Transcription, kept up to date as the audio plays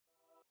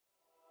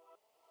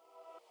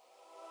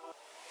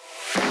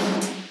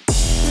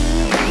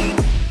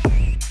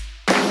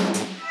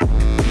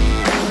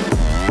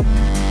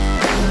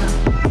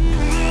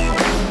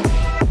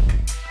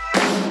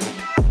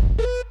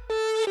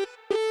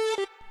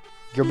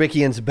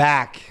Gerbikian's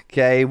back.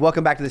 Okay,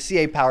 welcome back to the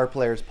CA Power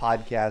Players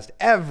podcast.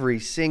 Every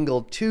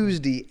single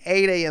Tuesday,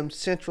 8 a.m.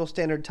 Central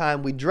Standard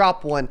Time, we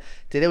drop one.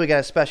 Today we got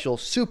a special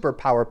super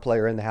power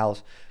player in the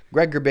house,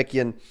 Greg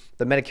Gerbikian,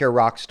 the Medicare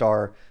rock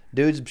star.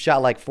 Dude's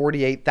shot like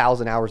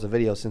 48,000 hours of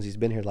video since he's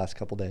been here the last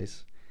couple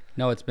days.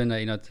 No, it's been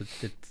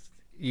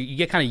you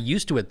get kind of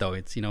used to it though.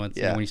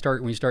 When you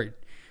start. We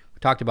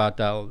talked about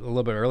a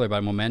little bit earlier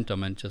about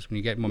momentum, and just when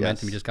you get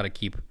momentum, you just got to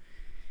keep.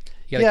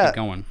 You gotta keep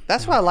going.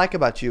 That's what I like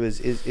about you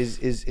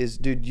is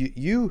dude,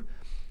 you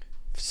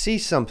see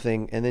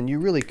something and then you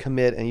really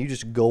commit and you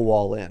just go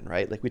all in,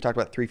 right? Like we talked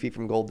about 3 feet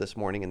from gold this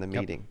morning in the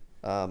meeting.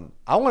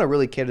 I want to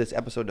really cater this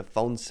episode to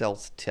phone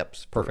sales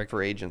tips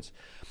for agents.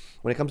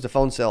 When it comes to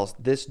phone sales,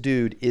 this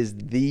dude is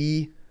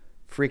the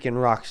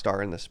freaking rock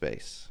star in the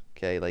space.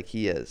 Okay, like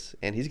he is,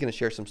 and he's going to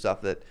share some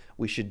stuff that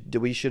we should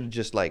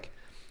just like.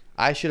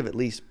 I should have at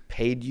least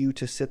paid you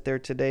to sit there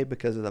today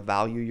because of the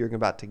value you're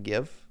about to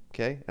give.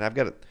 Okay, and I've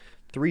got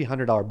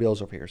 $300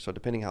 bills over here, so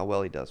depending how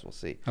well he does, we'll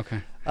see. Okay.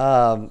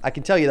 I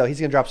can tell you though, he's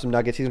gonna drop some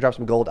nuggets. He's gonna drop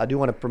some gold. I do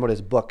want to promote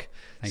his book,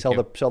 Sell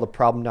the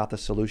Problem, Not the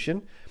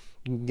Solution.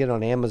 You can get it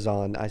on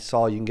Amazon. I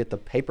saw you can get the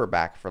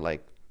paperback for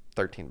like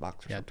 $13 or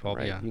something. 12.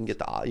 Right? Yeah. You can get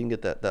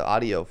the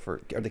audio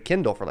or the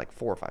Kindle for like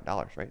 $4 or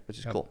 $5, right? Which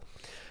is cool.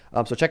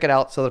 So check it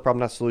out. Sell the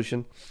Problem, Not the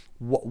Solution.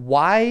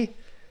 Why?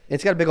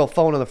 It's got a big old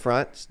phone on the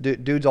front.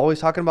 Dude's always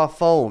talking about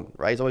phone,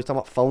 right? He's always talking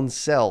about phone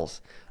sales.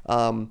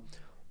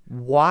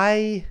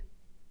 Why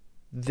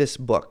this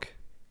book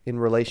in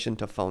relation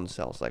to phone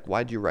sales? Like,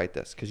 why'd you write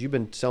this? Because you've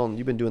been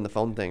doing the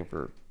phone thing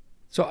for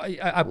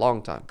a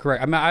long time.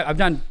 Correct. I mean, I've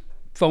done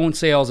phone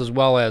sales as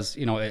well as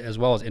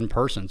in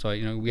person. So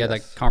we had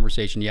that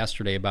conversation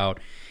yesterday about,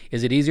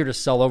 is it easier to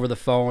sell over the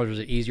phone or is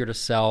it easier to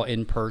sell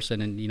in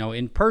person? And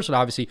in person,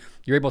 obviously,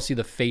 you're able to see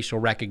the facial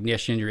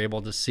recognition. You're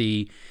able to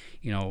see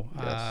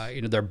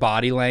their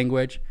body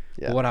language.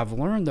 Yeah. But what I've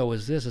learned though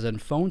is in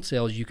phone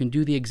sales you can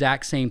do the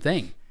exact same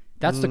thing.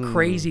 That's the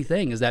crazy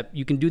thing, is that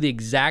you can do the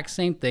exact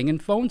same thing in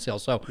phone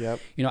sales. So,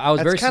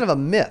 That's kind of a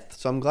myth.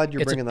 So I'm glad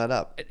you're bringing that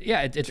up.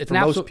 Yeah, it's for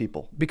most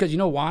people. Because you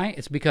know why?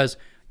 It's because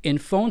in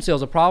phone sales,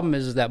 the problem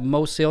is that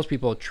most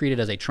salespeople treat it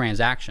as a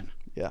transaction.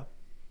 Yeah.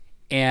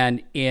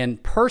 And in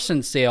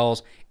person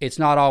sales, it's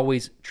not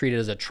always treated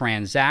as a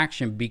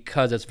transaction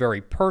because it's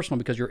very personal,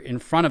 because you're in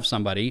front of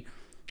somebody,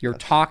 you're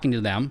talking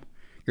to them,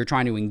 you're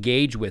trying to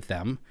engage with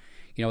them.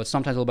 It's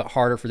sometimes a little bit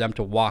harder for them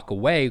to walk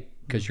away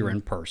because you're in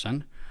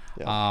person.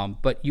 Yeah.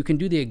 But you can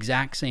do the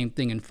exact same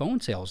thing in phone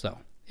sales, though,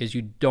 is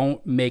you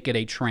don't make it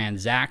a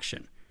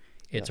transaction.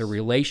 It's a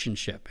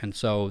relationship. And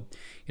so,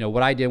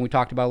 what I did, and we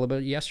talked about a little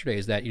bit yesterday,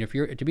 is that if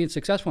you're to be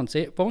successful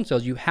in phone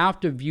sales, you have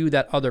to view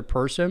that other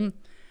person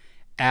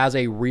as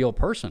a real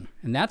person.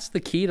 And that's the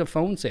key to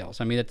phone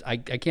sales. I mean, I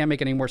can't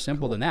make it any more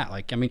simple than that.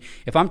 Like, I mean,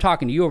 if I'm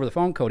talking to you over the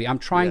phone, Cody, I'm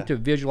trying to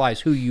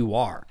visualize who you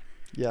are.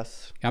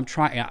 Yes. I'm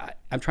trying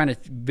to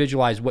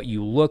visualize what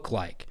you look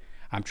like.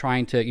 I'm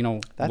trying to,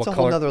 that's what a color.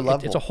 Whole nother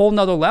level. It's a whole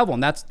nother level,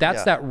 and that's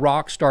that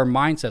rock star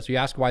mindset. So you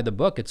ask why the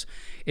book?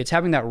 It's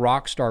having that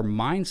rock star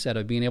mindset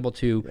of being able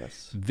to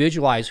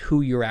visualize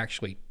who you're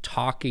actually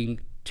talking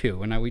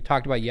to. And we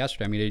talked about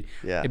yesterday. I mean,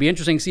 it'd be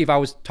interesting to see if I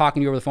was talking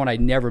to you over the phone. I'd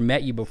never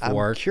met you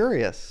before. I'm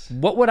curious.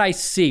 What would I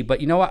see?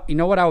 But you know what? You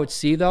know what I would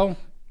see though?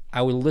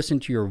 I would listen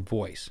to your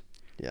voice.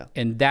 Yeah.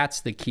 And that's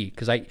the key,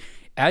 because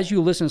as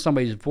you listen to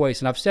somebody's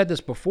voice, and I've said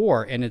this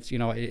before, and it's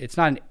it's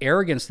not an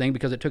arrogance thing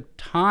because it took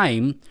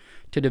time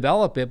to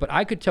develop it, but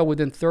I could tell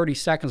within 30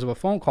 seconds of a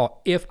phone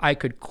call if I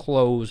could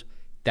close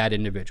that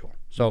individual.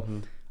 So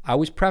I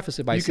always preface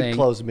it by saying... You can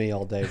close me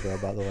all day, bro,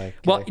 by the way.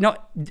 Okay. Well,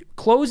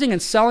 closing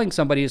and selling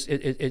somebody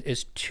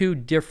is two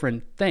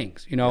different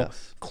things.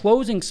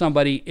 Closing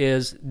somebody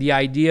is the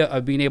idea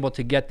of being able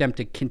to get them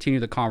to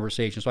continue the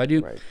conversation. So I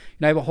do,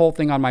 I have a whole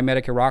thing on my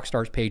Medicare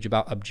Rockstars page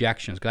about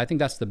objections, because I think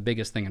that's the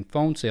biggest thing in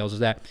phone sales, is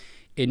that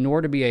in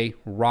order to be a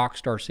rock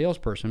star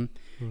salesperson,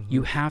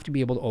 you have to be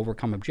able to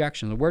overcome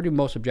objections. And where do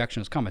most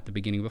objections come? At the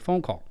beginning of a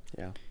phone call.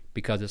 Yeah.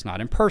 Because it's not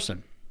in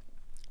person.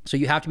 So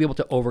you have to be able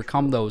to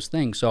overcome those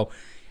things. So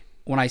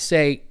when I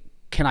say,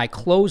 can I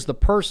close the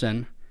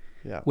person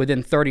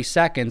within 30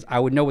 seconds, I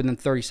would know within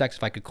 30 seconds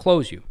if I could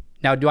close you.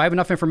 Now, do I have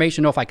enough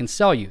information to know if I can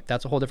sell you?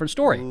 That's a whole different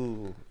story.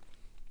 Ooh.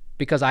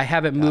 Because I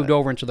haven't moved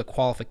over into the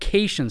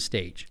qualification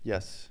stage.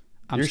 Yes.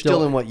 You're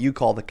still in what you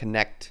call the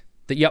connect.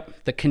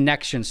 The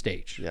connection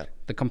stage. Yeah.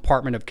 The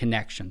compartment of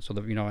connection. So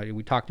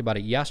we talked about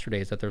it yesterday,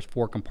 is that there's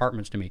 4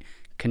 compartments to me.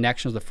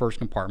 Connection is the first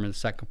compartment. The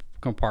second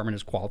compartment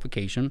is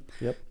qualification.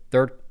 Yep.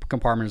 Third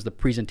compartment is the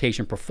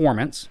presentation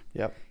performance.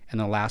 Yep. And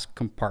the last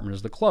compartment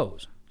is the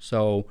close.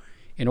 So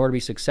in order to be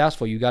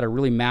successful, you got to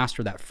really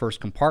master that first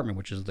compartment,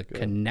 which is the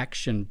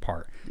connection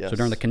part. Yes. So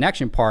during the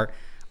connection part,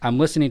 I'm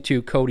listening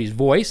to Cody's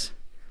voice.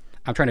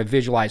 I'm trying to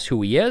visualize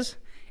who he is.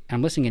 And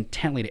I'm listening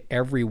intently to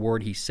every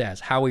word he says,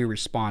 how he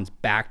responds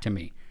back to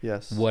me.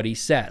 Yes. What he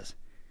says.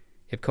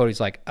 If Cody's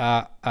like,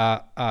 yeah.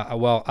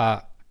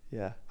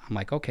 I'm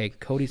like, okay,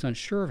 Cody's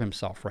unsure of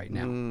himself right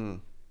now.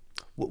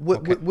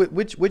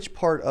 Which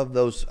part of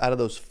those, out of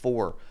those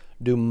 4,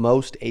 do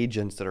most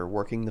agents that are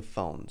working the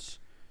phones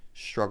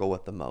struggle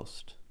with the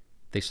most?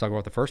 They struggle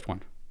with the first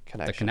one,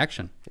 the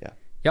connection. Yeah.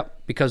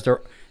 Yep, because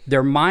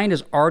their mind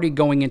is already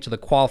going into the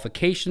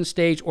qualification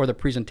stage or the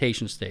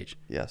presentation stage.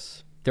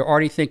 Yes. They're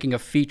already thinking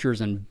of features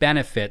and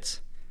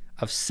benefits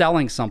of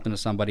selling something to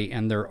somebody,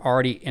 and they're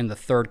already in the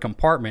third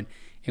compartment.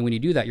 And when you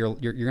do that, you're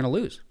going to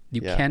lose.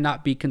 You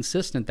cannot be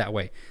consistent that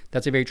way.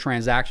 That's a very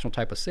transactional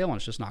type of sale, and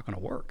it's just not going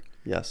to work.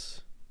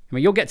 Yes. I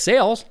mean, you'll get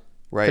sales,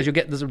 right? Because you'll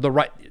get the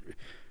right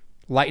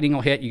lightning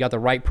will hit. You got the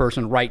right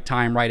person, right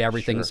time, right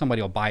everything, Sure. and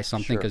somebody will buy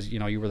something Sure. because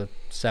you were the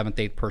 7th,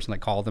 8th person that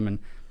called them and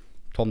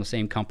told them the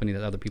same company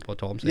that other people had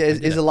told them. So yeah.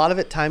 Is a lot of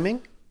it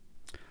timing?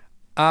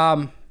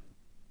 No,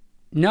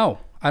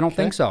 I don't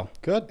think so.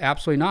 Good.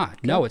 Absolutely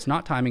not. Good. No, it's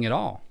not timing at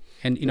all.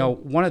 And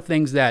one of the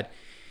things that,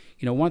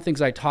 one of the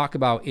things I talk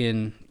about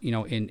in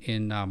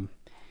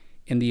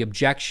the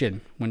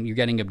objection, when you're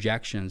getting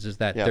objections, is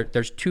that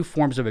there's two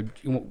forms of,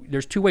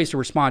 there's two ways to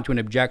respond to an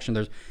objection.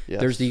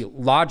 There's the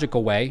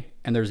logical way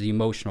and there's the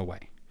emotional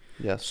way.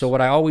 Yes. So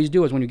what I always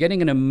do is when you're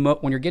getting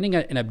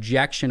an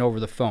objection over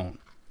the phone,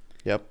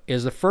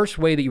 is the first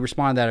way that you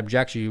respond to that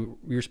objection, you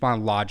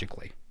respond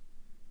logically.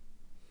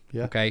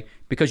 Yeah. Okay,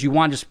 because you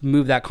want to just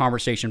move that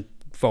conversation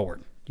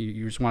forward.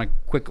 You just want a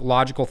quick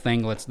logical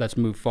thing. Let's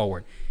move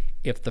forward.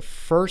 If the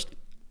first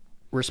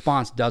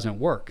response doesn't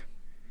work,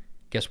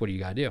 guess what you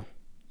got to do?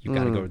 You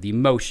got to go to the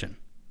emotion.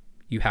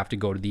 You have to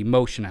go to the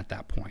emotion at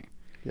that point.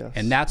 Yes.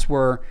 And that's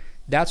where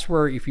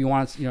if you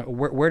want to,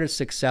 where does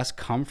success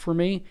come for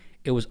me?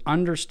 It was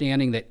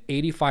understanding that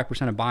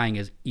 85% of buying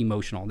is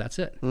emotional. That's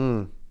it.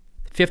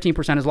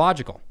 15% is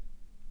logical.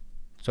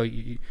 So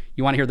you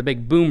want to hear the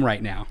big boom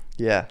right now.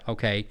 Yeah.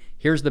 Okay.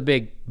 Here's the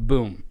big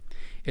boom.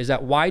 Is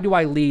that why do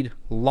I lead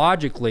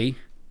logically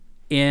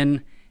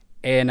in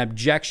an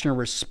objection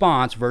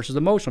response versus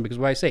emotional? Because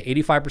what I say,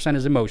 85%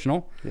 is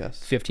emotional.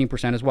 Yes.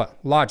 15% is what?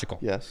 Logical.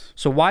 Yes.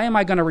 So why am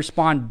I going to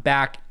respond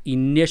back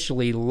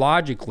initially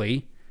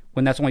logically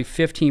when that's only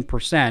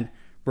 15%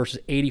 versus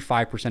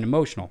 85%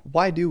 emotional?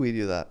 Why do we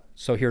do that?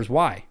 So here's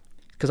why.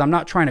 Because I'm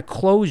not trying to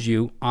close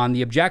you on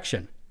the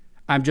objection.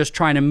 I'm just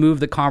trying to move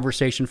the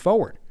conversation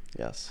forward.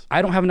 Yes.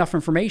 I don't have enough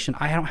information.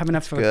 I don't have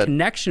enough of a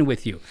connection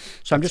with you.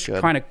 So I'm just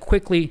trying to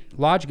quickly,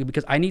 logically,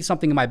 because I need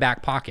something in my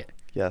back pocket.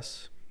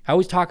 Yes. I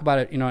always talk about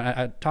it,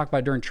 I talk about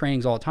it during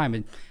trainings all the time.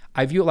 And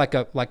I view it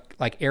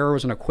like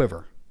arrows in a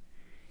quiver.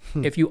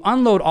 If you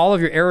unload all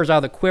of your arrows out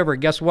of the quiver,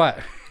 guess what?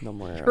 No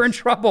more arrows. You're in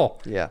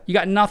trouble. Yeah. You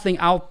got nothing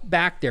out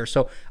back there.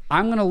 So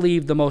I'm going to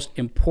leave the most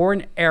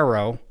important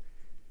arrow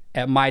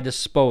at my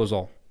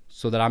disposal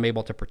so that I'm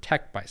able to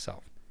protect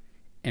myself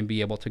and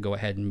be able to go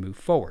ahead and move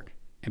forward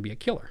and be a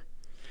killer.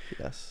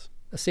 Yes.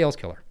 A sales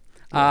killer.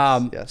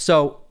 Yes.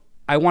 So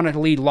I want to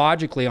lead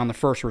logically on the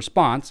first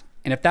response.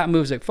 And if that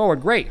moves it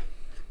forward, great.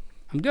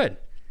 I'm good.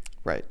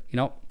 Right.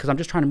 Because I'm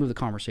just trying to move the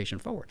conversation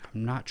forward.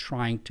 I'm not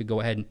trying to go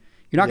ahead and,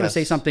 you're not going to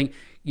say something,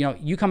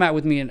 you come out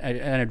with me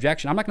an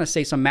objection. I'm not going to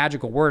say some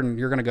magical word and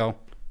you're going to go,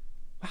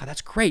 wow,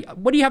 that's great.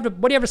 What do you have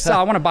to sell?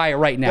 I want to buy it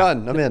right now.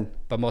 Done. I'm in.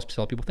 But most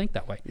salespeople think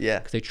that way. Yeah.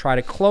 Because they try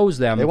to close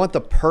them. They want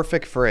the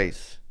perfect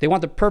phrase. They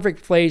want the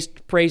perfect phrase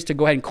to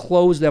go ahead and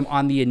close them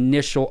on the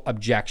initial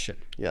objection.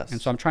 Yes.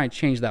 And so I'm trying to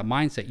change that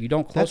mindset. You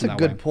don't close them that way.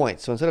 That's a good point.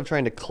 So instead of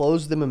trying to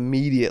close them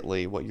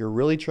immediately, what you're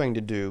really trying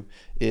to do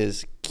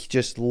is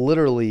just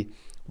literally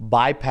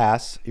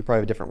bypass, you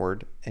probably have a different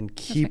word, and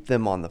keep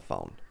them on the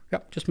phone.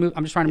 Yep.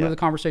 I'm just trying to move the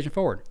conversation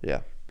forward.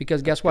 Yeah.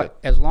 Because guess what?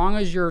 As long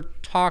as you're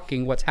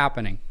talking what's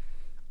happening,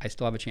 I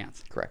still have a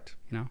chance. Correct.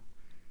 Yeah.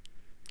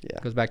 It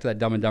goes back to that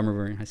Dumb and Dumber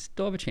version. I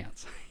still have a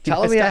chance.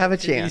 Tell me I have a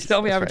chance. You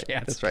tell me I have right. a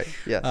chance. That's right.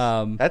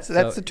 Yes.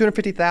 That's the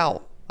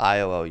 250,000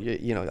 IOO.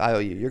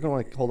 IOU. You're going to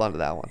want to hold on to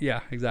that one. Yeah,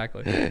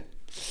 exactly.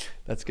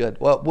 That's good.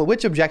 Well,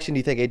 which objection do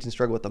you think agents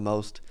struggle with the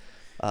most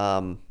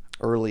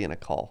early in a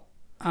call?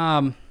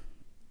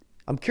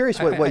 I'm curious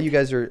what you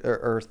guys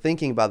are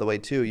thinking, by the way,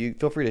 too. You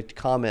feel free to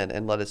comment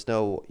and let us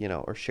know,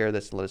 or share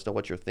this and let us know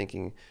what you're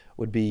thinking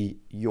would be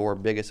your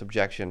biggest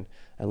objection.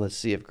 And let's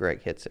see if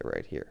Greg hits it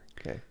right here.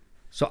 Okay.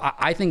 So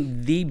I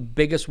think the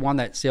biggest one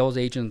that sales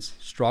agents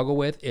struggle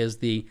with is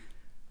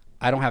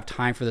I don't have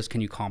time for this.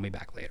 Can you call me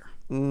back later?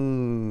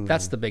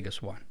 That's the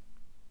biggest one.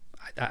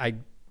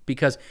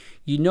 Because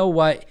you know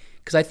what?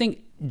 Because I think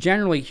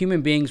generally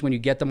human beings, when you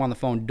get them on the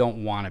phone,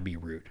 don't want to be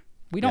rude.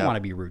 We don't want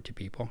to be rude to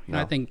people.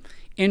 I think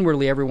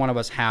inwardly every one of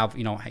us have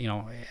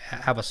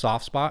have a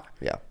soft spot.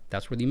 Yeah.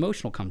 That's where the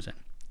emotional comes in.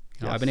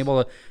 I've been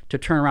able to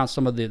turn around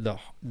some of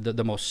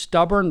the most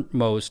stubborn,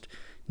 most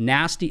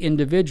nasty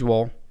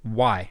individual.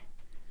 Why?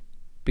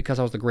 Because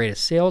I was the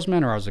greatest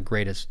salesman or I was the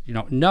greatest,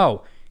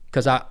 no,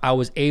 because I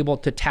was able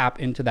to tap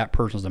into that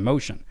person's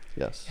emotion.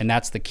 Yes. And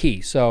that's the key.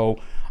 So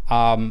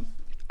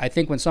I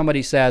think when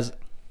somebody says,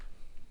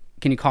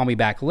 can you call me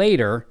back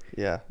later?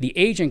 Yeah. The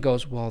agent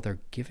goes, well, they're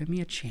giving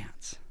me a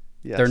chance.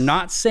 Yes. They're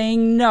not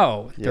saying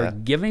no. Yeah. They're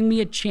giving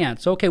me a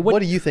chance. Okay. What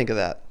do you think of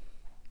that?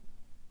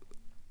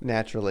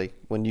 Naturally,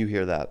 when you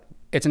hear that.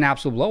 It's an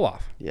absolute blow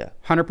off. Yeah.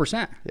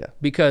 100%. Yeah.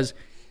 Because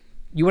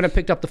you wouldn't have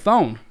picked up the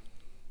phone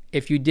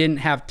if you didn't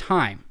have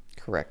time.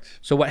 Correct.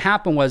 So what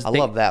happened was I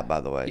love that, by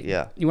the way.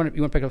 Yeah. You want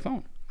to pick up the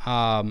phone.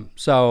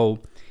 So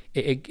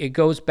it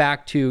goes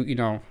back to, you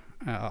know,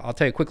 I'll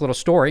tell you a quick little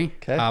story.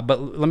 Okay.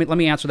 But let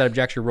me answer that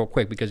objection real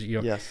quick, because, you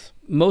know, Yes.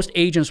 most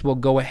agents will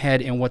go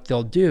ahead and what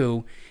they'll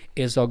do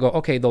is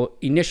they'll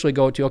initially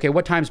go to, okay,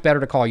 what time's better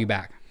to call you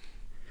back?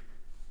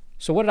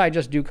 So what did I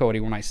just do, Cody,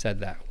 when I said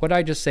that? What did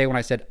I just say when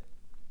I said,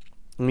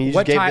 I mean, you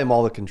what just gave time- them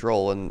all the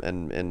control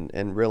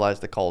and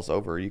realized the call's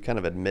over. You kind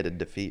of admitted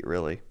defeat,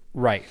 really.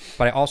 right.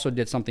 But I also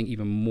did something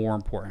even more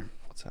important,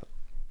 What's up?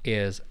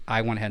 is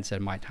I went ahead and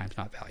said, my time's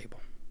not valuable.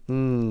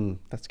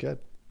 That's good.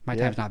 My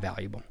Yeah. time's not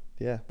valuable.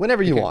 Yeah.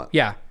 Whenever you want.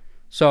 Yeah.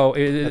 So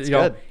That's you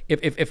know, good.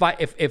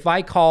 if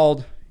I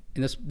called,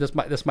 and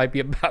this might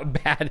be a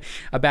bad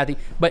thing,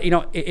 but you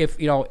know,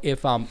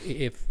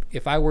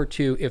 if I were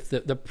to, if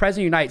the president of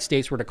the United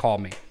States were to call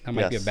me, that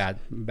might be a Yes.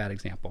 bad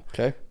example.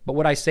 Okay. But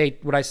what I say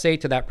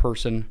to that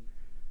person,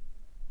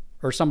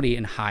 or somebody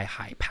in high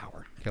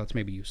power. Okay, let's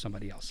maybe use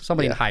somebody else.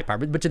 Somebody in Yeah. high power,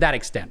 but to that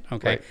extent.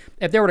 Okay. Right.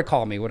 If they were to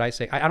call me, would I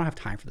say, I don't have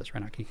time for this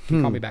right now. Can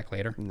you call me back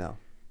later? No.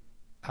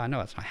 No,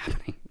 that's not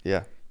happening.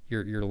 Yeah.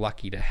 You're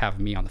lucky to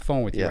have me on the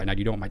phone with you Yeah. right now.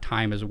 You know what my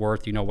time is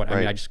worth. You know what I mean.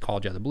 Right. I just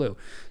called you out of the blue.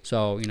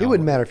 So you know It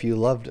wouldn't matter if you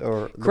loved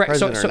or the correct.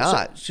 president so, or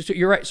not. So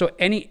you're right. So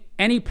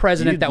any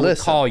president You'd that would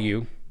listen. call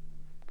you,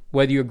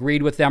 whether you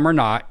agreed with them or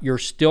not, you're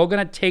still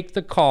going to take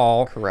the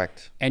call,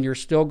 Correct. and you're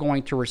still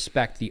going to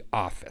respect the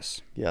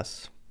office,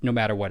 Yes. no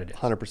matter what it is.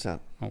 100%.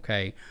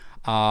 Okay.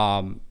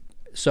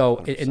 So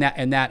in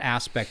that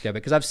aspect of it,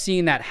 because I've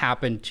seen that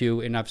happen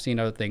too, and I've seen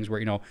other things where,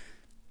 you know,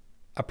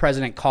 a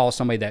president calls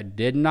somebody that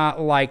did not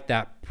like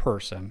that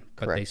person,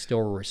 but they Correct. still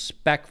were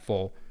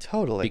respectful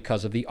Totally.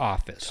 because of the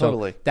office.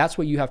 Totally. So that's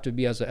what you have to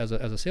be as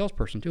a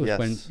salesperson too. Is Yes.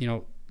 when, you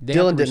know, they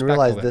have Dylan to didn't respect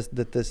realize of it.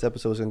 that this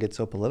episode was going to get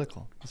so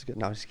political. That's good.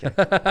 No, I'm just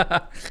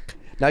kidding.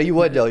 No, you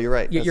would, Dill. You're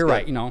right. Yeah, That's you're good.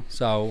 right. You know,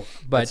 so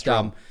but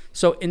strong.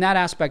 so in that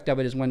aspect of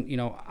it is when, you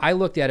know, I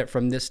looked at it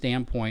from this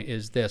standpoint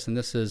is this, and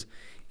this is,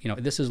 you know,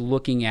 this is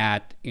looking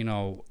at, you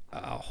know,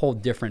 a whole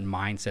different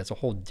mindset, it's a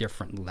whole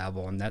different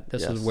level, and that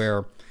this is Yes.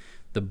 where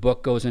the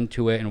book goes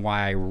into it, and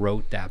why I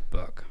wrote that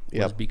book was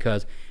Yep.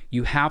 because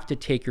you have to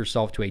take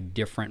yourself to a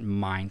different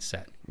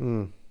mindset.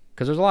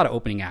 Because there's a lot of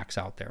opening acts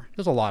out there.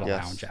 There's a lot of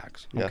Yes. lounge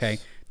acts. Yes. Okay.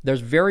 There's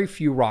very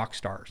few rock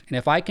stars. And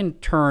if I can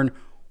turn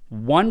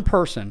one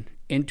person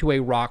into a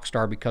rock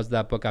star because of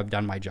that book, I've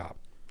done my job.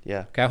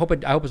 Yeah. Okay. I hope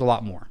it's a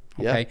lot more.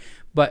 Okay. Yeah.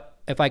 But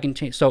if I can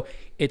change, so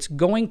it's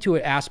going to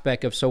an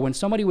aspect of, so when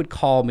somebody would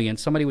call me and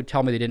somebody would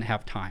tell me they didn't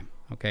have time,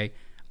 okay,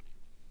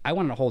 I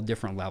went on a whole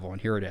different level,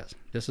 and here it is.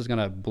 This is going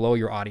to blow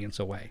your audience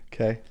away.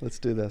 Okay. Let's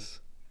do this.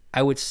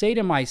 I would say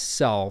to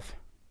myself,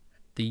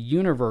 the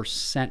universe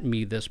sent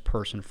me this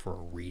person for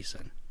a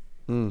reason.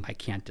 I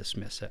can't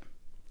dismiss it.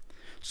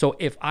 So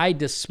if I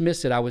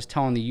dismiss it, I was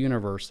telling the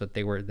universe that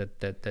they were that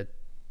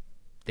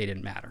they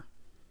didn't matter.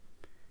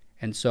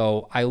 And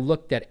so I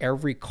looked at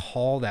every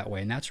call that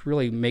way, and that's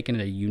really making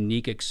it a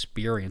unique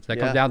experience. That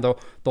Yeah. comes down to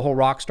the whole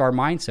rock star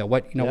mindset.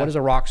 What Yeah. what does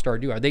a rock star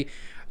do? Are they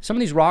some of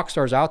these rock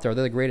stars out there? Are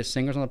they the greatest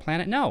singers on the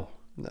planet? No.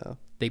 No.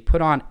 They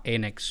put on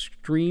an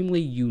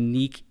extremely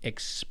unique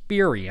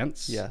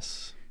experience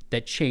Yes.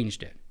 that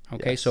changed it.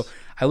 Okay, Yes. so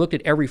I looked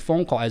at every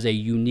phone call as a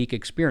unique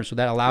experience. So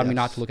that allowed me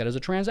not Yes. to look at it as a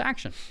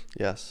transaction.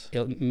 Yes.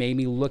 It made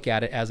me look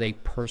at it as a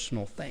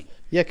personal thing.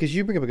 Yeah, because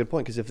you bring up a good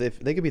point. Because if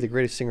they could be the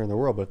greatest singer in the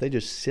world, but if they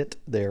just sit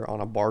there on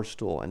a bar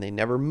stool and they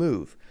never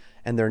move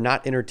and they're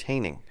not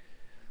entertaining,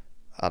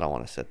 I don't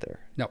want to sit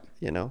there. No,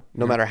 You know,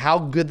 no matter how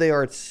good they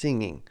are at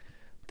singing,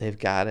 they've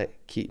got to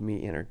keep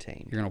me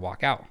entertained. you're going to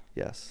walk out.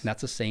 Yes. And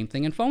that's the same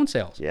thing in phone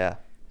sales. Yeah.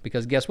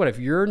 Because guess what? If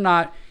you're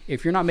not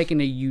making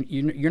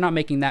you're not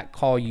making that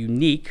call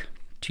unique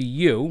to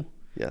you,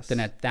 Yes. then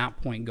at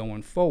that point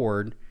going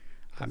forward,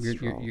 That's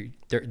strong.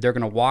 they're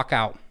going to walk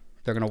out.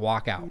 They're going to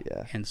walk out.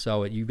 Yeah. And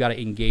so you've got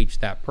to engage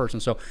that person.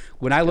 So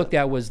when I looked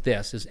at was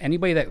this, is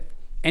anybody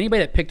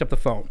that picked up the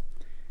phone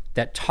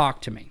that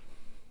talked to me,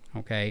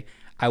 okay,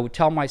 I would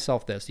tell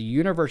myself this: the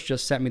universe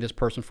just sent me this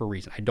person for a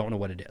reason. I don't know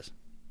what it is.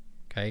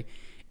 Okay,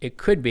 it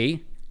could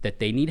be that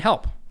they need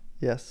help,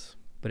 Yes.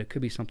 but it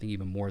could be something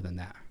even more than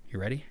that. You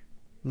ready?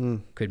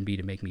 Mm. Couldn't be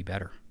to make me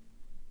better.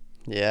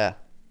 Yeah.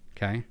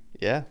 Okay.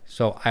 Yeah.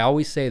 So I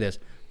always say this: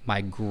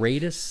 my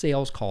greatest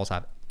sales calls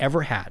I've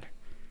ever had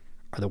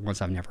are the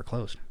ones I've never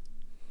closed.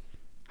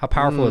 How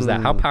powerful is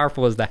that? How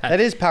powerful is that? That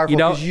is powerful You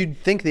know, because you'd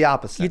think the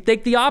opposite. you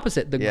think the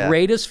opposite. The Yeah.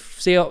 greatest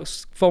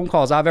sales phone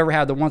calls I've ever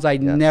had, the ones I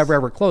never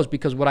ever closed,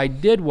 because what I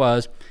did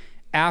was,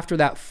 after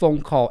that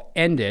phone call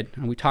ended,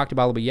 and we talked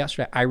about it a little bit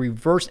yesterday, I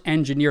reverse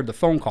engineered the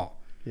phone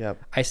call.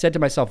 Yep. I said to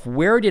myself,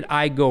 where did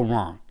I go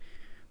wrong?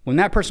 When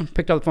that person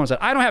picked up the phone and said,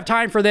 I don't have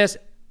time for this,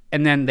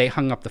 and then they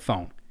hung up the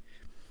phone,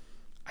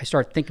 I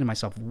started thinking to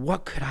myself,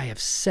 what could I have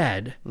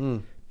said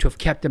to have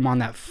kept them on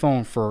that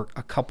phone for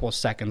a couple of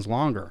seconds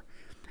longer?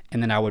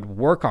 And then I would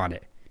work on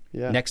it.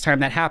 Yeah. Next time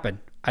that happened,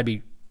 I'd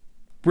be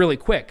really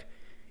quick,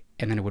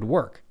 and then it would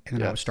work. And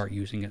then I would Yes. start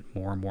using it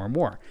more and more and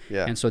more.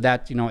 Yeah. And so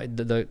that, you know,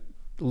 the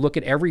look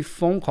at every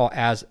phone call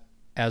as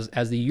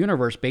the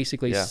universe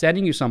basically Yeah.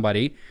 sending you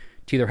somebody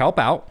to either help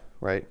out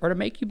right? or to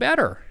make you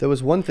better. There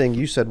was one thing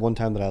you said one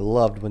time that I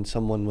loved when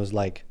someone was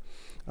like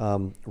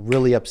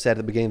really upset at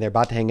the beginning. They're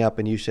about to hang up,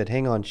 and you said,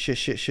 "Hang on,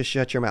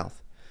 shut your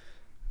mouth."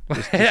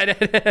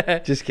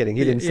 Just kidding.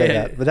 He didn't say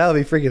that, but that would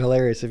be freaking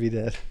hilarious if he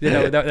did.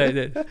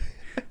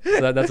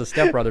 So that's a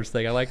Step Brothers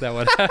thing. I like that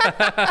one.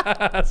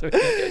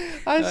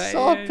 I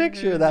saw a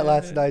picture of that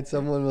last night.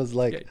 Someone was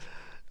like,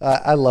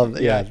 I love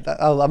that. Yeah,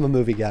 I'm a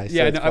movie guy. So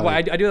yeah, no,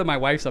 I do that with my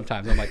wife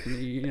sometimes. I'm like,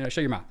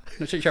 shut your mouth.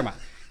 No, shut your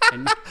mouth.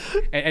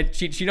 And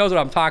she knows what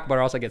I'm talking about,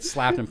 or else I get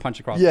slapped and punched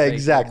across the face.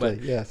 Exactly.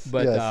 Yes.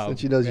 And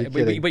she knows you're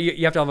kidding. But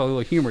you have to have a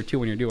little humor too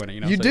when you're doing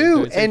it. You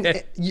do.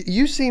 And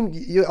you seem,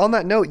 on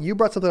that note, you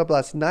brought something up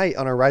last night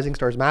on our Rising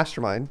Stars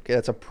Mastermind. Okay,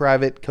 that's a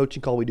private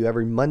coaching call we do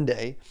every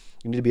Monday.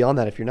 You need to be on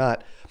that if you're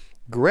not.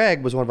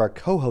 Greg was one of our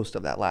co-hosts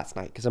of that last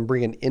night because I'm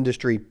bringing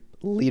industry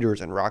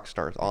leaders and rock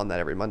stars on that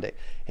every Monday.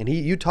 And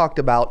you talked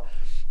about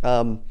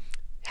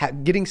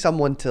getting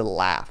someone to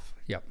laugh.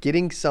 Yep.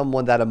 Getting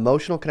someone that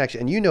emotional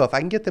connection. And if I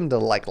can get them to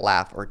like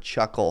laugh or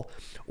chuckle,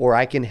 or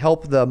I can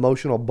help the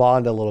emotional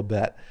bond a little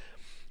bit,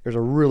 there's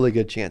a really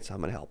good chance I'm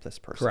going to help this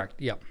person. Correct.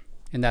 Yep.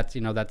 And that's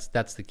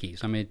the key.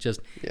 So I mean,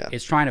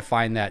 it's trying to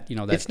find that,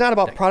 that it's not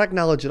about product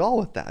knowledge at all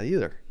with that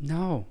either.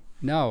 No.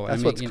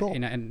 That's what's cool.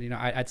 And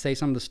I'd say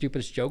some of the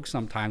stupidest jokes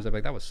sometimes. I'd be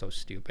like, that was so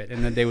stupid.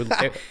 And then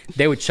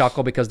they would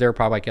chuckle because they were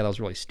probably like, yeah, that was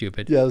really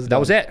stupid. Yeah, that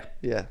was it.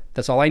 Yeah.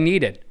 That's all I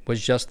needed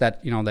was just that,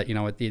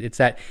 it's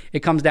that it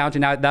comes down to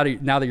now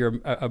that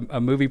you're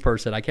a movie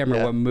person. I can't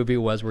remember what movie it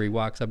was where he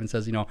walks up and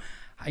says,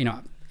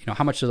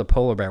 how much does a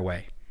polar bear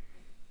weigh?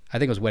 I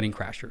think it was Wedding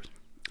Crashers.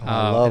 Oh,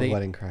 I love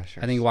Wedding Crashers.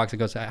 I think he walks and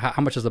goes,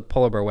 how much does a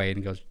polar bear weigh? And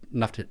he goes,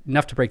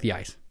 enough to break the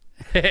ice.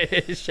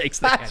 It shakes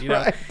the hand,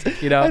 right.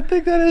 I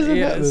think that is in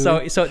that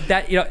movie. So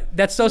that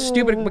that's so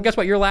stupid. But guess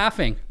what? You're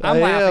laughing. I'm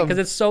laughing because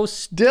it's so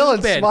stupid.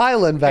 Dylan's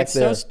smiling back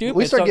there. So stupid.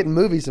 We start getting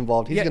movies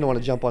involved. He's going to want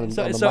to jump on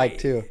the mic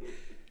too.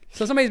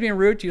 So somebody's being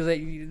rude to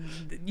you.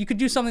 You could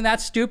do something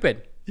that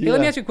stupid. Hey, let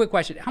me ask you a quick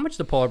question. How much does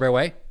the polar bear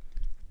weigh?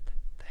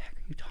 The heck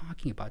are you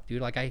talking about,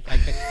 dude? Like I'm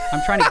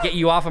trying to get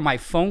you off of my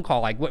phone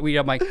call. Like what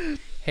I'm like.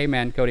 Hey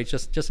man, Cody,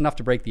 it's just enough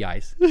to break the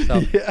ice.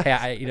 So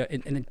hey,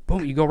 and then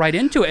boom, you go right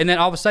into it, and then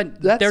all of a sudden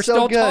they're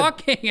still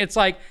talking. It's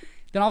like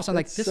then all of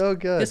a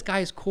sudden this guy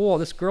is cool,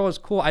 this girl is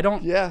cool. I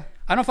don't know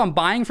if I'm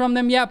buying from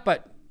them yet,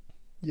 but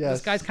this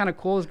guy's kind of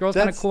cool, this girl's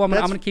kind of cool. I'm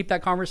gonna keep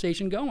that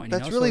conversation going.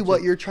 That's really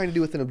what you're trying to do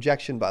with an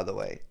objection, by the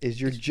way,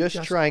 is you're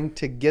just trying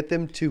to get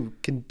them to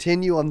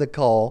continue on the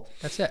call.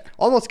 That's it.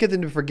 Almost get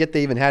them to forget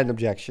they even had an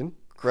objection.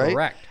 Right?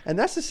 Correct. And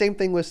that's the same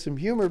thing with some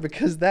humor,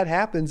 because that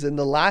happens, and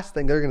the last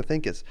thing they're going to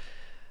think is,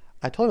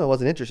 I told him I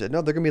wasn't interested.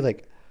 No, they're going to be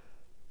like,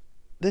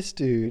 this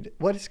dude,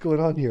 what is going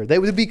on here? They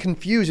would be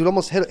confused. It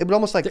would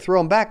almost like throw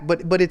them back,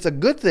 but it's a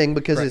good thing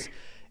because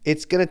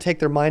it's going to take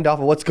their mind off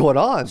of what's going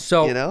on.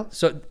 So,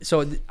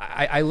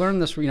 I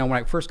learned this, when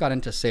I first got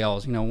into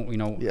sales,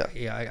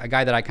 a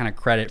guy that I kind of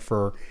credit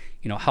for,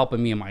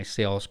 helping me in my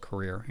sales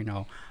career,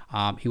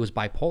 he was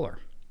bipolar.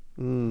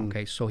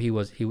 Okay. So he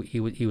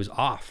was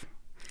off.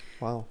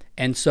 Wow.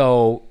 And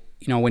so,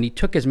 when he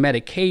took his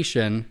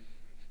medication,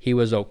 he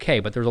was okay.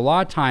 But there's a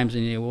lot of times,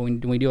 and when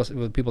we deal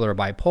with people that are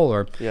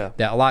bipolar,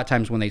 that a lot of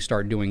times when they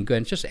start doing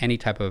good, it's just any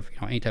type of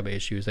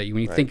issues that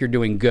when you think you're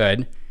doing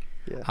good,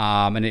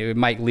 and it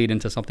might lead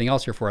into something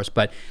else here for us.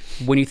 But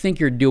when you think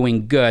you're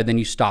doing good, then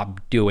you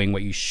stop doing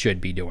what you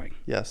should be doing.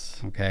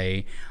 Yes.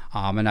 Okay.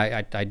 And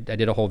I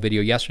did a whole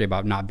video yesterday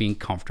about not being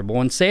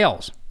comfortable in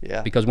sales.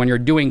 Yeah. Because when you're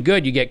doing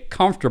good, you get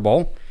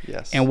comfortable.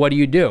 Yes. And what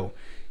do?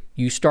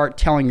 You start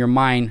telling your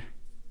mind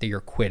that you're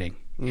quitting,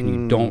 and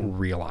you don't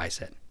realize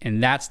it.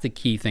 And that's the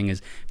key thing,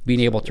 is being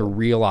able to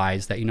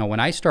realize that, when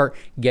I start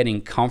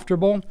getting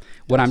comfortable,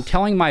 what I'm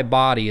telling my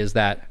body is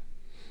that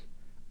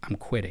I'm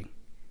quitting.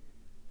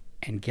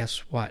 And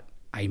guess what?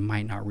 I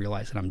might not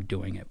realize that I'm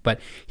doing it.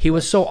 But he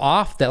was so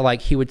off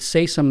that he would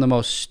say some of the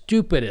most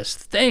stupidest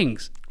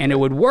things and it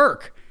would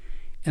work.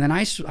 And then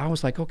I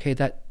was like, okay,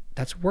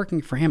 that's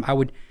working for him.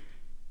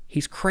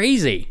 He's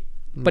crazy,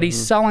 but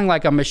he's selling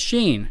like a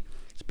machine.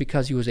 It's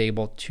because he was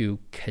able to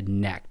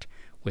connect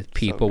with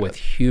people with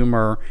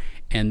humor.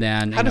 And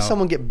then how does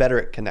someone get better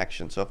at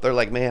connection? So if they're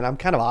like, man, I'm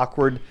kind of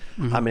awkward,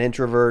 I'm an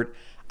introvert,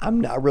 I'm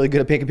not really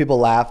good at making people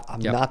laugh, I'm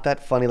not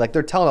that funny, like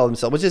they're telling all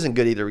themselves, which isn't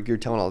good either, you're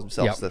telling all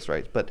themselves this,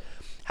 right? But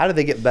how do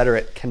they get better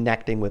at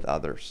connecting with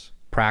others?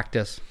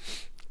 Practice.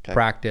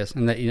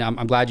 And that,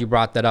 I'm glad you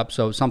brought that up.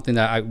 So something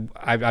that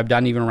I've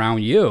done even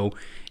around you,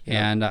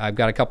 and I've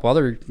got a couple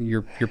other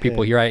your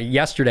people here.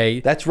 Yesterday,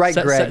 that's right,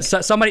 Greg.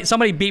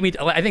 Somebody beat me.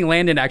 I think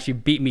Landon actually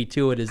beat me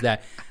to it. Is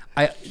that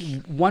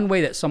one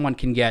way that someone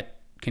can get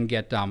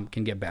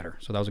better?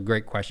 So that was a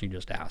great question you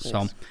just asked. Yes.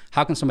 So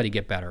how can somebody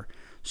get better?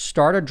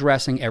 Start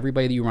addressing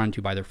everybody that you run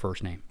into by their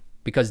first name,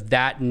 because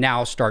that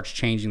now starts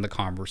changing the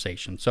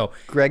conversation. So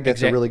Greg,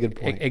 that's a really good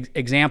point.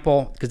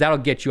 Example, because that'll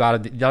get you out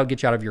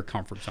of your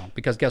comfort zone.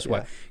 Because guess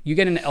what? You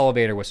get in an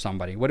elevator with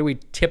somebody. What do we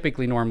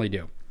typically normally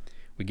do?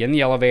 We get in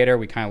the elevator,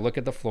 we kind of look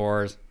at the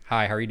floors.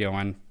 Hi, how are you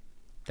doing?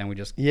 Then we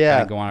just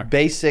kind of go on.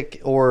 Basic.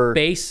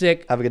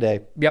 Have a good day.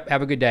 Yep,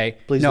 have a good day.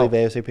 Please leave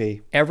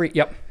ASAP.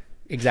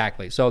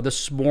 Exactly. So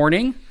this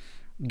morning,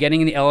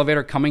 getting in the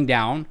elevator, coming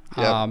down,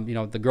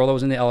 Yep. the girl that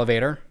was in the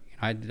elevator,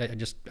 I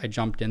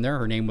jumped in there.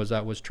 Her name was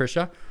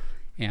Trisha.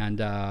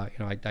 And,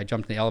 I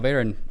jumped in the elevator,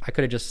 and I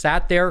could have just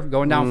sat there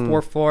going down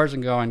 4 floors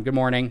and going, good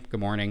morning, good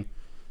morning.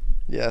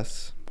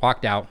 Yes.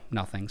 Walked out,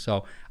 nothing.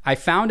 So I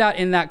found out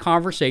in that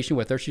conversation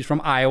with her, she's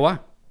from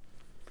Iowa.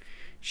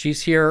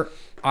 She's here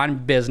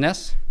on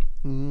business,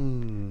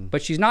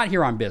 but she's not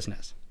here on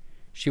business.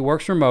 She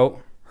works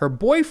remote. Her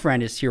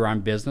boyfriend is here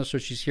on business, so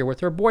she's here with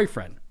her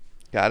boyfriend.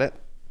 Got it.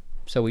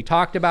 So we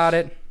talked about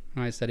it.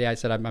 And I said,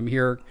 I'm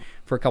here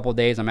for a couple of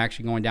days. I'm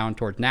actually going down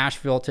towards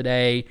Nashville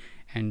today.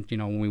 And,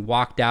 when we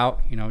walked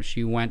out,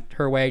 she went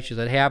her way. She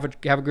said, hey, have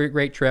a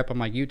great trip. I'm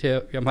like, you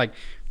too. I'm like,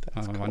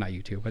 well, not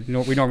you too, but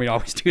we normally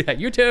always do that.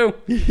 You too.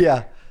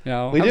 Yeah. We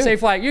have a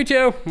safe flight. You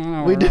too.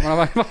 We do.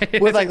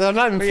 With like, I'm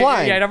not even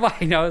flying. Yeah, I'm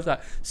flying.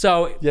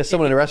 So. Yeah,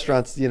 someone in the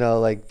restaurants, safe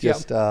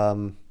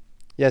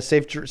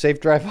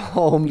drive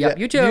home. Yep, yeah,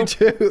 you too. You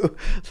too.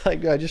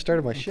 Like, I just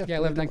started my shift. Yeah, I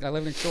live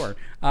next door.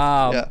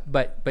 Yeah.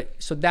 But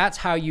so that's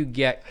how you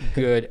get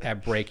good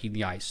at breaking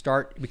the ice.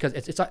 Start because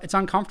it's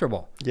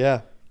uncomfortable.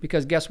 Yeah.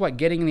 Because guess what?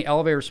 Getting in the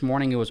elevator this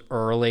morning, it was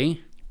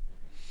early.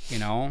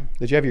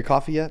 Did you have your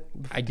coffee yet?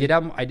 I did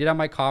have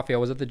my coffee. I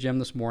was at the gym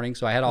this morning,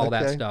 so I had all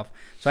that stuff.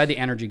 So I had the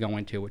energy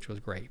going too, which was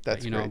great.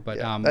 That's great. But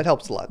yeah. That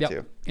helps a lot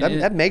too.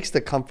 And That makes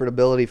the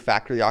comfortability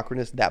factor, the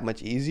awkwardness, that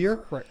much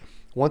easier. Right.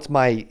 Once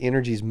my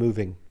energy's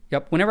moving.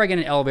 Yep. Whenever I get in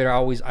an elevator, I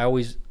always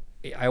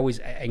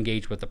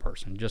engage with the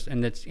person. It's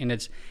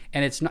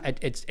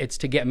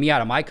to get me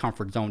out of my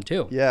comfort zone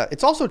too. Yeah,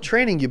 it's also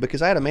training you,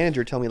 because I had a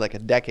manager tell me like a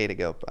decade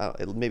ago,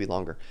 maybe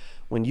longer,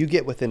 when you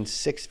get within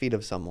 6 feet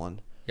of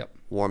someone,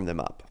 warm them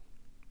up.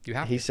 You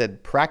have. He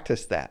said,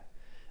 practice that,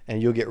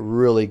 and you'll get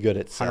really good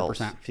at sales.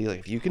 100%.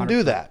 If you can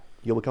do that,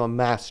 you'll become a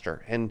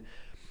master. And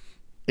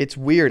it's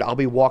weird. I'll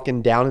be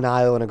walking down an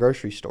aisle in a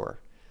grocery store,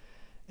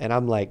 and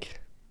I'm like,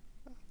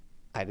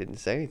 I didn't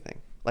say anything.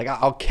 Like,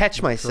 I'll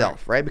catch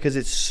myself, right? Because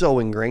it's so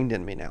ingrained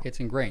in me now. It's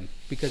ingrained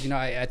because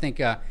I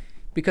think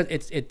because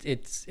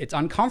it's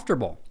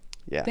uncomfortable.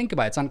 Yeah. Think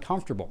about it. It's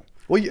uncomfortable.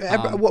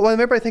 Well,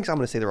 everybody thinks I'm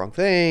going to say the wrong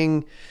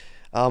thing,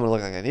 I'm going to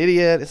look like an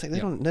idiot. It's like they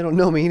don't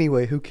know me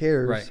anyway. Who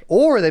cares? Right.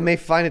 Or they may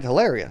find it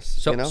hilarious.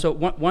 So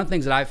one of the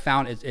things that I've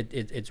found is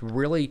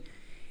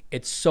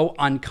it's so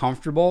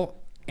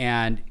uncomfortable,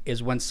 and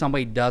is when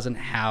somebody doesn't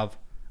have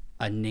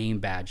a name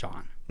badge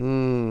on,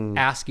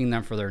 asking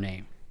them for their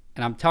name.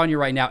 And I'm telling you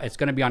right now, it's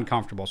going to be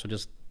uncomfortable. So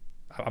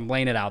I'm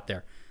laying it out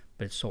there,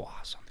 but it's so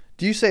awesome.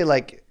 Do you say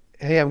like,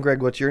 hey, I'm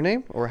Greg, what's your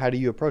name? Or how do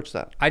you approach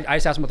that? I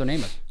just ask them what their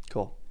name is.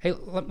 Cool. Hey,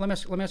 let me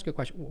ask you a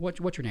question.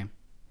 What's your name?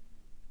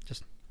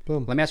 Just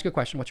boom. Let me ask you a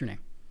question. What's your name?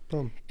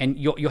 Boom. And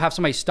you'll have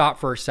somebody stop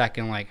for a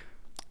second, like.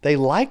 They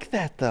like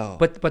that though.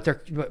 But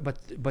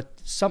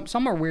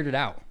some are weirded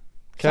out.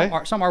 Okay.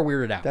 Some are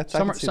weirded out.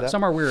 Some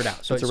are weirded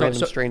out. So it's a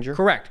random stranger.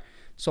 Correct.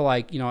 So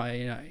like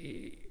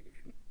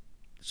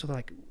so they're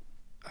like,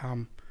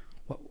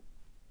 what?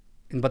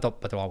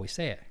 But they'll always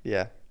say it.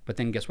 Yeah. But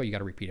then guess what? You got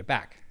to repeat it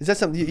back. Is that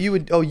something you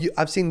would? Oh,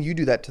 I've seen you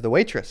do that to the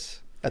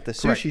waitress at the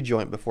sushi Correct.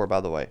 joint before,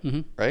 by the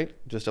way. Right,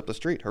 just up the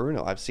street,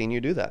 Haruno. I've seen you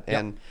do that. Yep.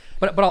 And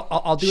but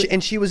I'll do it.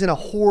 And she was in a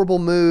horrible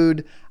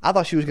mood. I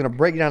thought she was going to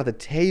break down at the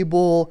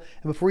table.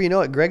 And before you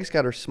know it, Greg's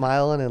got her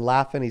smiling and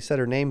laughing. He said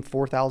her name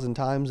 4,000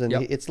 times, and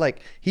it's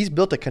like he's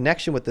built a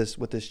connection with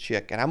this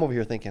chick. And I'm over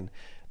here thinking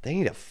they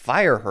need to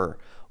fire her.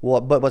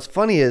 Well, but what's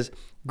funny is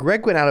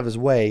Greg went out of his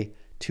way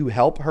to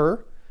help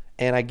her.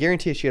 And I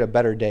guarantee she had a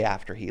better day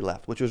after he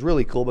left, which was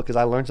really cool because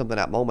I learned something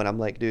that moment. I'm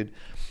like, dude,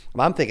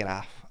 I'm thinking,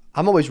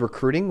 I'm always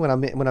recruiting when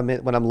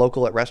I'm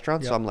local at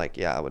restaurants. So I'm like,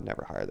 yeah, I would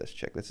never hire this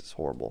chick. This is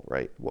horrible,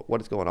 right?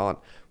 What is going on?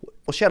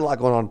 Well, she had a lot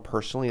going on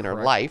personally in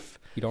her life.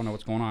 You don't know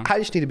what's going on. I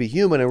just need to be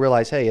human and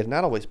realize, hey, it's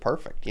not always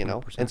perfect,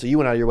 100%. And so you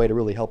went out of your way to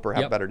really help her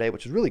have a better day,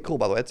 which is really cool,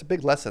 by the way. It's a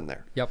big lesson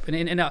there. Yep.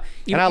 And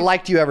I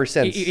liked you ever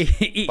since,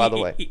 by the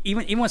way.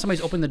 Even when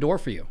somebody's opened the door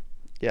for you.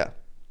 Yeah.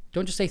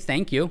 Don't just say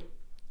thank you.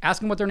 Ask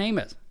them what their name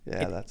is.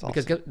 Yeah, that's awesome.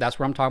 Because that's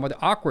where I'm talking about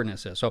the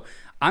awkwardness is. So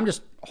I'm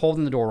just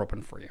holding the door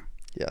open for you.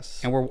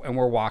 Yes. And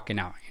we're walking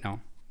out.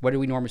 What do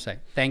we normally say?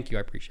 Thank you.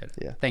 I appreciate it.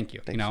 Yeah. Thank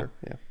you. Thanks, sir.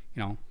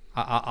 Yeah.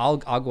 I'll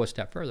go a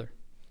step further.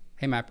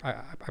 Hey, Matt,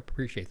 I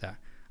appreciate that.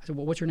 I said,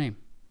 well, what's your name?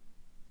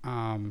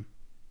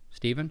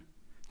 Steven.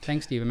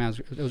 Thanks, Steven. Man,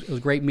 it was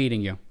great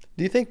meeting you.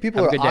 Do you think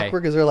people are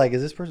awkward because they're like,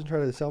 is this person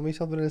trying to sell me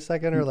something in a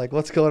second? Or like,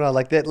 what's going on?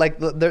 Like that, like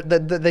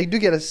they do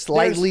get a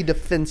slightly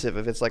defensive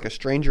if it's like a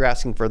stranger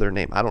asking for their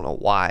name. I don't know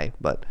why,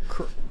 but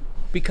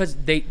because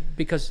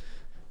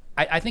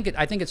I think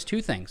it's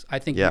two things. I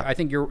think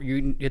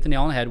you hit the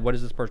nail on the head. What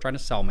is this person trying to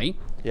sell me?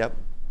 Yep.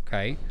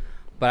 Okay.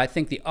 But I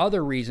think the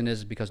other reason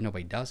is because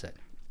nobody does it.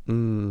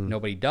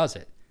 Nobody does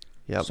it.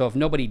 Yep. So if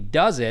nobody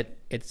does it,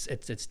 it's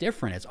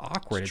different. It's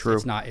awkward. It's true.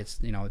 It's not.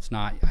 It's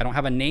not. I don't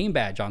have a name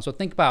badge on. So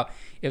think about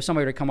if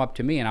somebody were to come up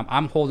to me and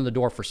I'm holding the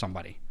door for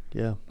somebody.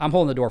 Yeah. I'm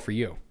holding the door for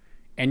you,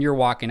 and you're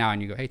walking out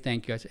and you go, hey,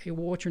 thank you. I say, hey,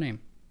 well, what's your name?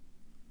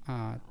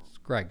 It's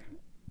Greg.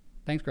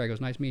 Thanks, Greg. It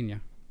was nice meeting you.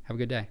 Have a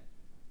good day.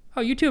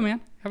 Oh, you too, man.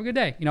 Have a good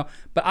day.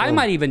 But I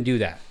might even do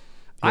that.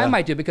 I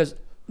might do, because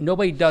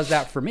nobody does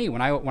that for me.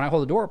 When I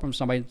hold the door open,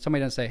 somebody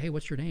doesn't say, "Hey,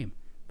 what's your name?"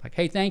 Like,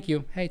 "Hey, thank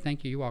you. Hey,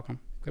 thank you. You're welcome.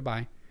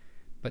 Goodbye."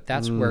 But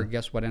that's where,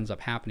 guess what ends up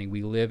happening?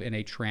 We live in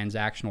a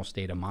transactional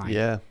state of mind.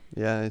 Yeah,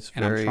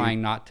 and I'm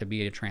trying not to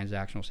be in a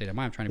transactional state of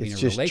mind. I'm trying to be in a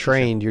relationship. It's just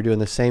trained. You're doing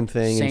the same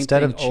thing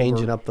instead of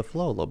changing up the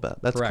flow a little bit.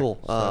 That's cool.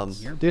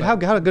 Dude, how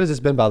good has this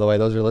been, by the way?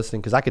 Those who are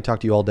listening, because I could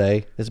talk to you all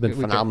day. It's been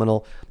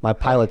phenomenal. My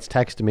pilot's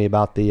texted me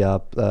about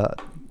the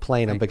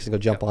plane I'm fixing to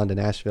go jump on to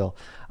Nashville.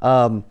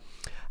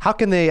 How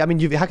can they? I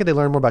mean, how can they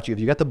learn more about you? Have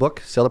you got the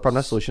book, Sell the Problem,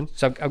 Not the Solution?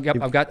 So I've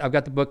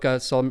got the book,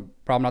 Sell the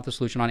Problem, Not the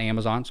Solution, on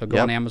Amazon. So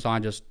go on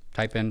Amazon, just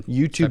type in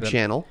YouTube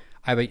channel.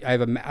 I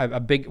have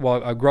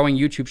a growing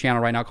YouTube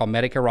channel right now called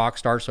Medicare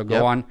Rockstars. So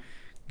go on,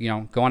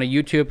 go on to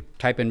YouTube,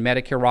 type in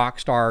Medicare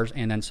Rockstars,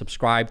 and then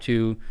subscribe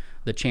to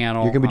the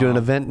channel. You're gonna be doing an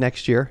event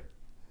next year.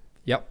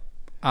 Yep.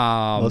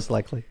 Most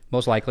likely.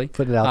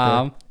 Put it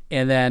out there.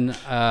 And then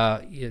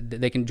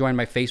they can join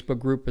my Facebook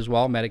group as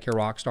well, Medicare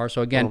Rockstar.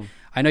 So again,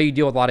 I know you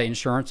deal with a lot of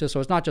insurances, so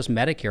it's not just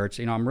Medicare. It's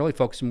I'm really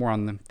focusing more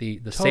on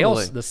the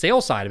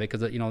sales side of it, because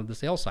the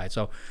sales side.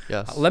 So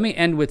let me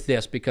end with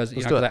this, because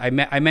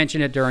I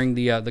mentioned it during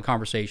the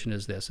conversation.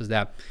 Is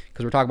that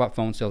because we're talking about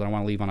phone sales, and I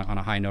want to leave on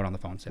a high note on the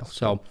phone sales.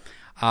 So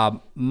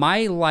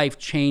my life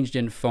changed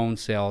in phone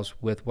sales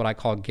with what I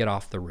call get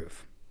off the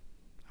roof.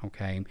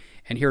 Okay.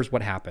 And here's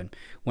what happened.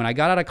 When I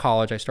got out of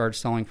college, I started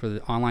selling for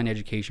the online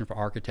education for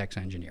architects,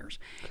 engineers.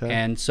 Okay.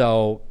 And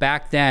so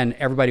back then,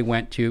 everybody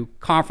went to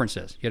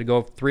conferences. You had to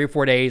go 3 or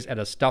 4 days at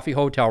a stuffy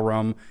hotel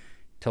room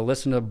to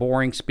listen to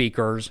boring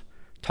speakers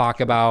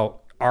talk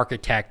about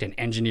architect and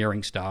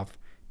engineering stuff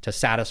to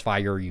satisfy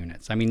your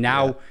units. I mean,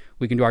 now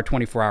we can do our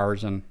 24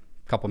 hours in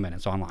a couple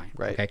minutes online.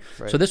 Right. Okay.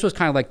 Right. So this was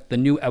kind of like the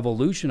new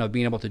evolution of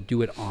being able to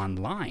do it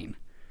online,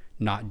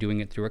 not doing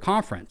it through a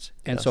conference.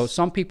 And so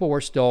some people it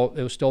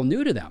was still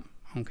new to them.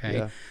 Okay.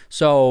 Yeah.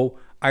 So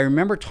I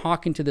remember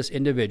talking to this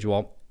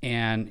individual,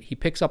 and he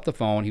picks up the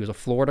phone. He was a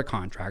Florida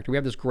contractor. We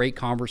have this great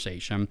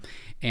conversation.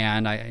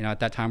 And at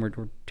that time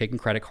we're taking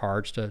credit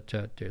cards so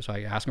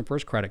I asked him for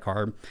his credit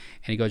card,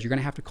 and he goes, "You're going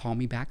to have to call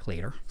me back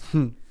later.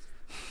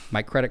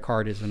 My credit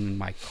card is in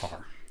my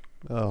car."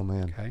 Oh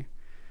man. Okay.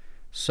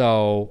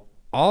 So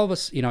all of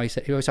us, he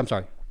said, "I'm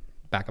sorry,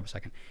 back up a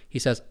second." He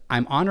says,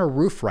 "I'm on a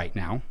roof right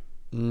now."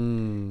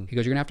 He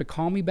goes, "You're gonna have to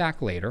call me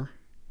back later.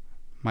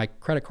 My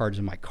credit card's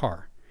in my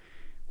car."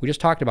 We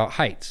just talked about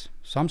heights.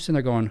 So I'm sitting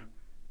there going,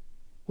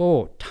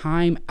 whoa,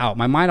 time out.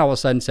 My mind all of a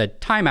sudden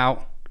said, time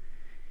out.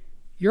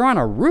 You're on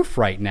a roof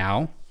right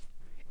now,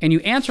 and you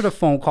answered a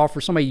phone call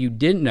for somebody you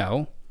didn't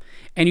know,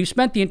 and you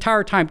spent the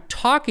entire time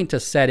talking to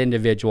said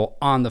individual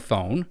on the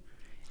phone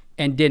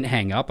and didn't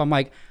hang up. I'm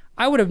like,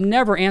 I would have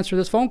never answered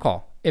this phone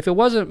call. If it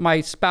wasn't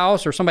my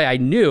spouse or somebody I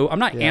knew, I'm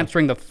not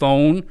answering the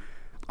phone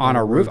on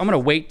a roof. I'm going to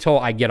wait till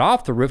I get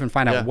off the roof and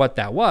find out what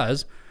that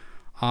was.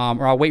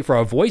 Or I'll wait for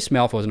a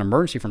voicemail if it was an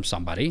emergency from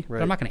somebody. Right.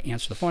 But I'm not going to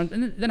answer the phone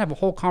and then have a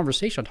whole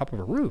conversation on top of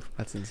a roof.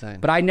 That's insane.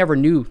 But I never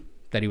knew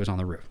that he was on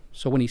the roof.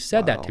 So when he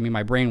said that to me,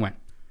 my brain went,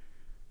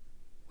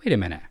 wait a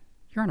minute.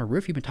 You're on a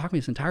roof? You've been talking to me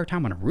this entire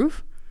time on a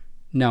roof?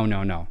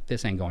 No.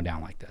 This ain't going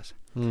down like this.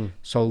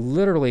 So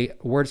literally,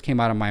 words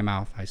came out of my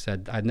mouth. I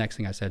said, next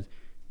thing I said,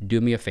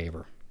 do me a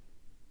favor.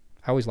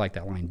 I always like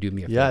that line, do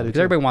me a favor. Because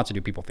everybody wants to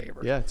do people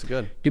favors. Yeah, it's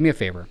good. Do me a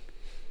favor.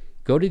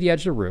 Go to the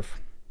edge of the roof.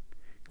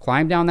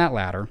 Climb down that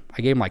ladder.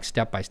 I gave him like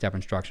step-by-step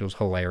instructions. It was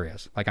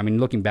hilarious.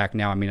 Looking back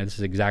now, this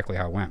is exactly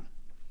how it went.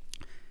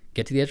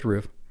 Get to the edge of the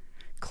roof.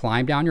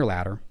 Climb down your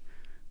ladder.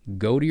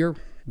 Go to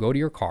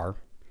your car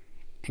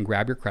and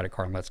grab your credit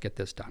card and let's get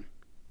this done.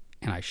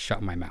 And I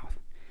shut my mouth.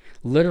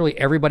 Literally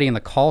everybody in the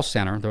call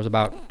center, there was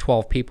about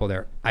 12 people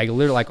there. I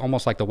literally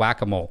almost like the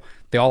whack-a-mole.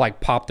 They all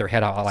popped their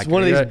head out. It's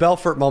one of these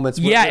Belfort moments.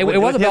 Yeah,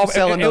 it was a Belfort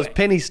selling those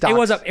penny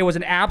stocks. It was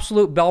an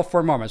absolute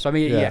Belfort moment. So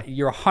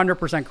you're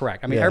 100%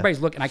 correct.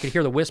 Everybody's looking. I could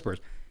hear the whispers.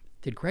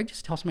 Did Greg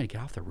just tell somebody to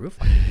get off the roof?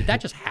 Did that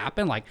just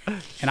happen?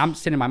 And I'm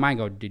sitting in my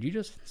mind, did you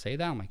just say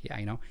that? I'm like, yeah,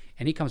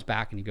 And he comes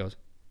back and he goes,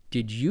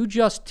 did you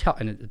just tell?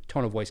 And the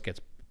tone of voice gets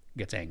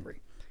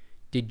angry.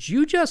 Did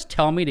you just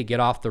tell me to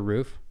get off the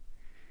roof?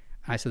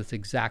 And I said, that's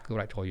exactly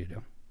what I told you to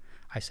do.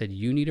 I said,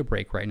 you need a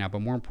break right now,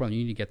 but more importantly,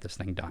 you need to get this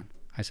thing done.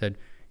 I said,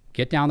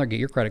 get down there, get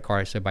your credit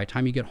card. I said, by the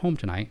time you get home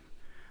tonight,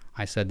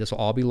 I said, this will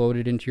all be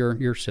loaded into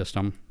your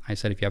system. I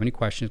said, if you have any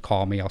questions,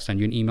 call me. I'll send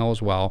you an email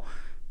as well.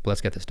 But let's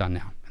get this done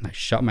now. And I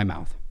shut my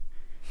mouth.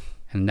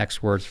 And the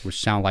next words,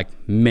 which sound like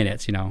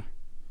minutes,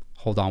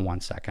 hold on 1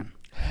 second.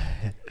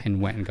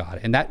 And went and got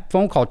it. And that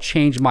phone call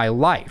changed my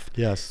life.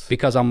 Yes.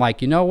 Because I'm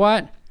like, you know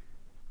what?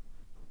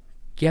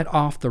 Get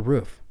off the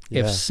roof.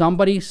 If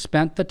somebody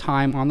spent the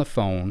time on the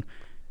phone,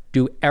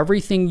 do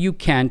everything you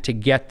can to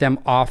get them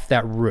off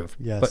that roof.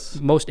 Yes.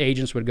 But most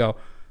agents would go,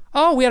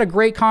 oh, we had a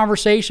great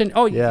conversation.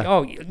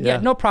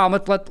 No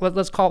problem.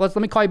 Let's call. Let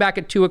me call you back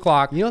at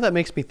 2:00. You know what that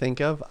makes me think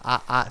of?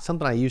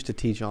 Something I used to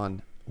teach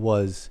on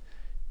was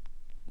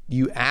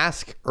you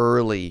ask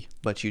early,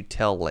 but you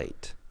tell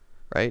late,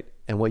 right?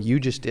 And what you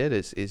just did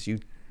is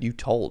you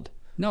told.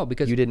 No,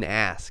 because You didn't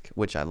ask,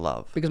 which I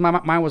love. because my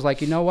mind was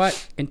like, you know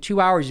what? In 2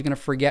 hours, you're going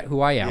to forget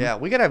who I am. Yeah,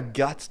 we got to have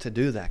guts to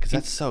do that because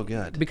that's so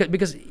good.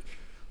 Because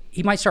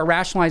he might start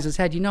rationalizing his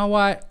head. You know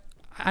what?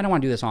 I don't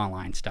want to do this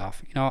online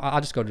stuff. You know,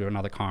 I'll just go to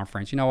another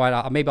conference. You know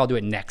what? Maybe I'll do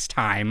it next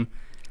time.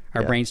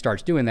 Our brain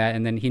starts doing that,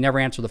 and then he never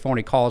answers the phone.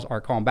 He calls or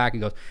call him back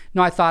and goes,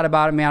 "No, I thought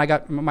about it, man. I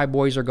got my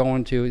boys are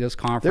going to this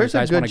conference. There's I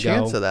a just good want to go."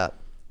 chance of that.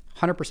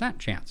 100%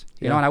 chance.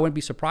 You know, and I wouldn't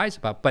be surprised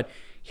about it. But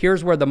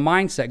here's where the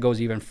mindset goes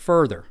even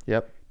further.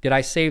 Yep. Did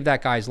I save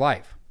that guy's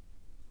life?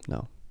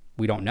 No,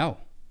 We don't know.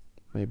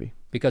 maybe.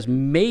 Because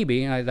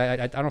maybe, and I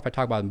don't know if I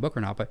talk about it in the book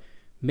or not, but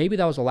maybe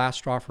that was the last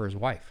straw for his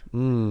wife.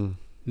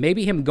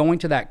 Maybe him going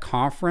to that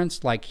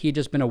conference, like he had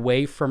just been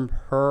away from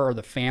her or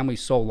the family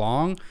so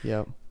long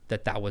Yep.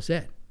 that was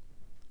it.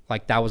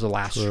 Like that was the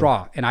last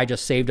straw. And I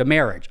just saved a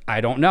marriage. I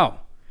don't know.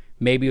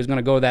 Maybe he was going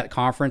to go to that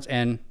conference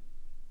and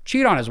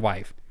cheat on his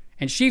wife.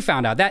 And she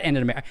found out. That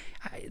ended a marriage.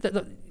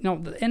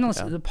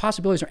 The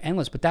possibilities are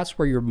endless, but that's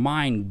where your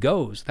mind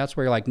goes. That's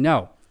where you're like,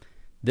 no,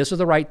 this is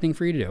the right thing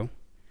for you to do.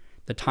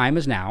 The time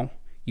is now.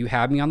 You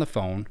have me on the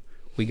phone.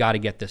 We got to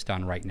get this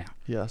done right now.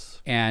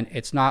 Yes. And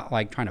it's not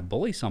like trying to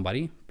bully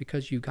somebody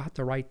because you got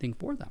the right thing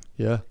for them.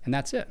 Yeah. And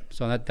that's it.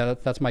 So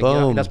that's my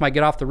Boom. that's my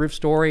get off the roof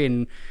story,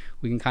 and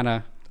we can kind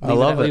of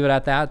leave it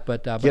at that.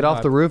 But Get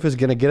off the roof is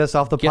going to get us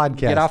off the podcast.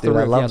 Get off the dude.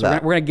 roof. I love So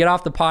that. we're gonna get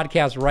off the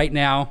podcast right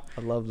now.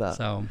 I love that.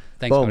 So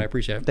thanks, Boom. man. I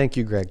appreciate it. Thank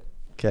you, Greg.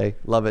 Okay,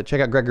 love it.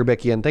 Check out Greg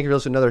Grabicki, and thank you for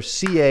listening to another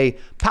CA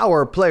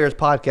Power Players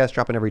podcast,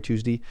 dropping every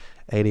Tuesday,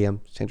 8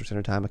 a.m. Central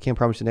Standard Time. I can't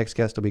promise the next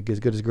guest will be as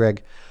good as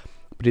Greg,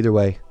 but either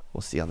way,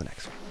 we'll see you on the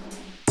next one.